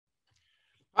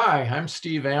Hi, I'm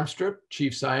Steve Amstrup,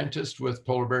 Chief Scientist with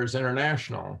Polar Bears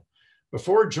International.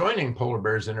 Before joining Polar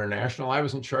Bears International, I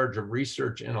was in charge of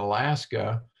research in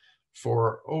Alaska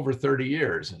for over 30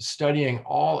 years, studying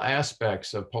all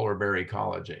aspects of polar bear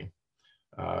ecology.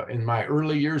 In my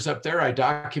early years up there, I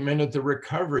documented the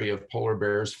recovery of polar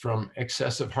bears from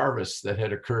excessive harvests that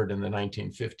had occurred in the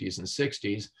 1950s and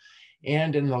 60s.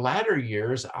 And in the latter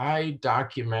years, I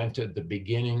documented the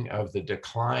beginning of the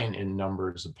decline in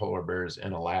numbers of polar bears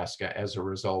in Alaska as a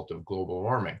result of global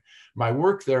warming. My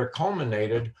work there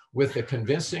culminated with the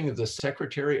convincing of the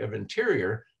Secretary of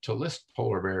Interior to list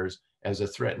polar bears as a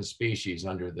threatened species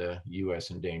under the US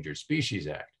Endangered Species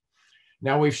Act.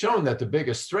 Now, we've shown that the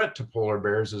biggest threat to polar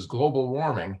bears is global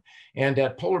warming, and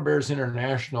at Polar Bears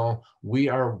International, we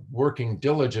are working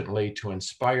diligently to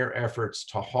inspire efforts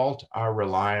to halt our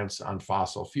reliance on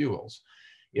fossil fuels.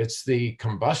 It's the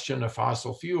combustion of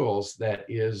fossil fuels that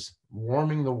is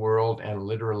warming the world and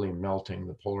literally melting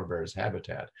the polar bear's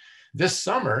habitat. This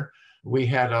summer, we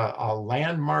had a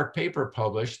landmark paper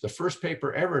published, the first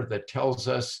paper ever that tells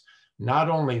us not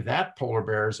only that polar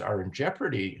bears are in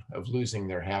jeopardy of losing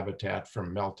their habitat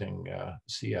from melting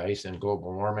sea ice and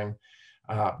global warming,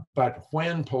 but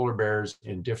when polar bears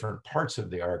in different parts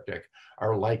of the Arctic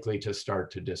are likely to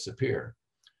start to disappear.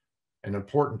 An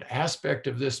important aspect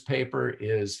of this paper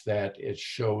is that it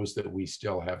shows that we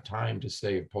still have time to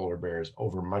save polar bears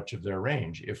over much of their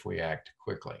range if we act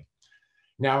quickly.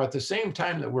 Now, at the same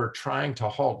time that we're trying to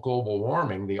halt global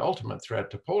warming, the ultimate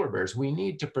threat to polar bears, we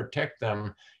need to protect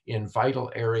them in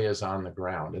vital areas on the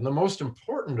ground. And the most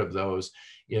important of those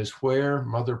is where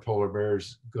mother polar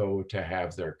bears go to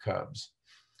have their cubs.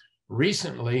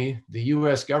 Recently, the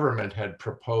US government had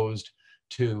proposed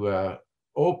to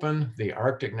open the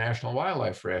Arctic National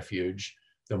Wildlife Refuge,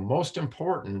 the most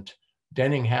important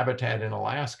denning habitat in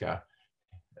Alaska.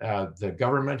 The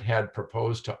government had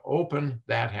proposed to open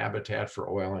that habitat for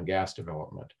oil and gas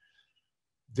development.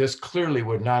 This clearly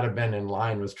would not have been in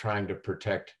line with trying to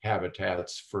protect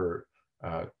habitats for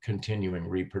continuing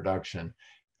reproduction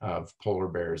of polar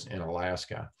bears in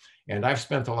Alaska. And I've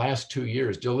spent the last 2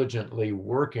 years diligently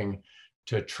working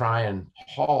to try and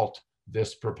halt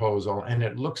this proposal, and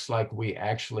it looks like we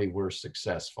actually were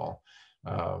successful.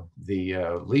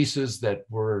 The leases that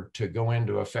were to go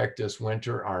into effect this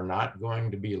winter are not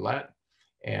going to be let.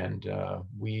 And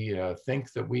we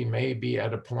think that we may be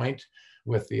at a point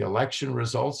with the election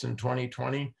results in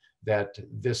 2020 that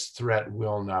this threat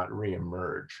will not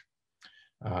reemerge.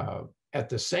 At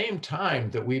the same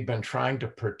time that we've been trying to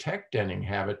protect denning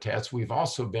habitats, we've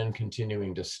also been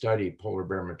continuing to study polar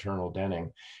bear maternal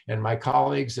denning. And my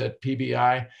colleagues at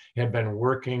PBI have been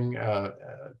working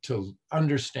to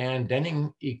understand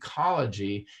denning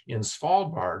ecology in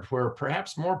Svalbard, where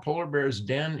perhaps more polar bears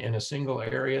den in a single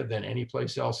area than any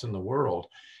place else in the world.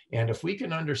 And if we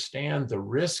can understand the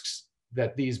risks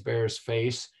that these bears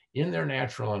face in their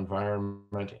natural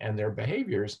environment and their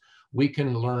behaviors, we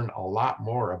can learn a lot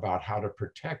more about how to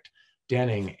protect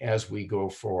denning as we go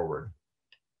forward.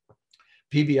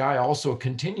 PBI also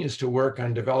continues to work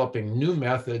on developing new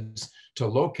methods to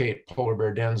locate polar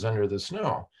bear dens under the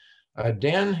snow. A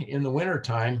den in the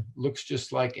wintertime looks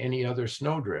just like any other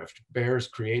snowdrift. Bears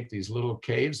create these little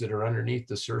caves that are underneath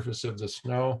the surface of the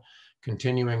snow.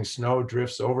 Continuing snow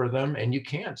drifts over them, and you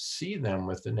can't see them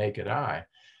with the naked eye.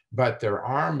 But there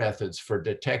are methods for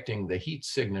detecting the heat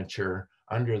signature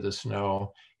under the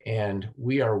snow, and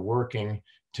we are working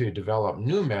to develop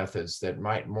new methods that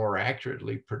might more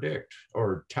accurately predict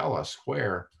or tell us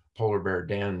where polar bear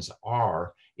dens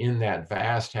are in that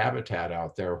vast habitat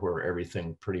out there where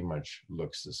everything pretty much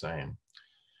looks the same.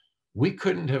 We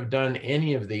couldn't have done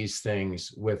any of these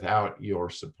things without your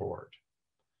support.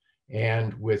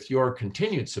 And with your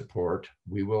continued support,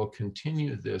 we will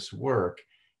continue this work,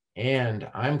 and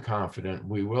I'm confident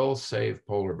we will save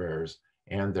polar bears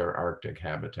and their Arctic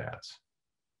habitats.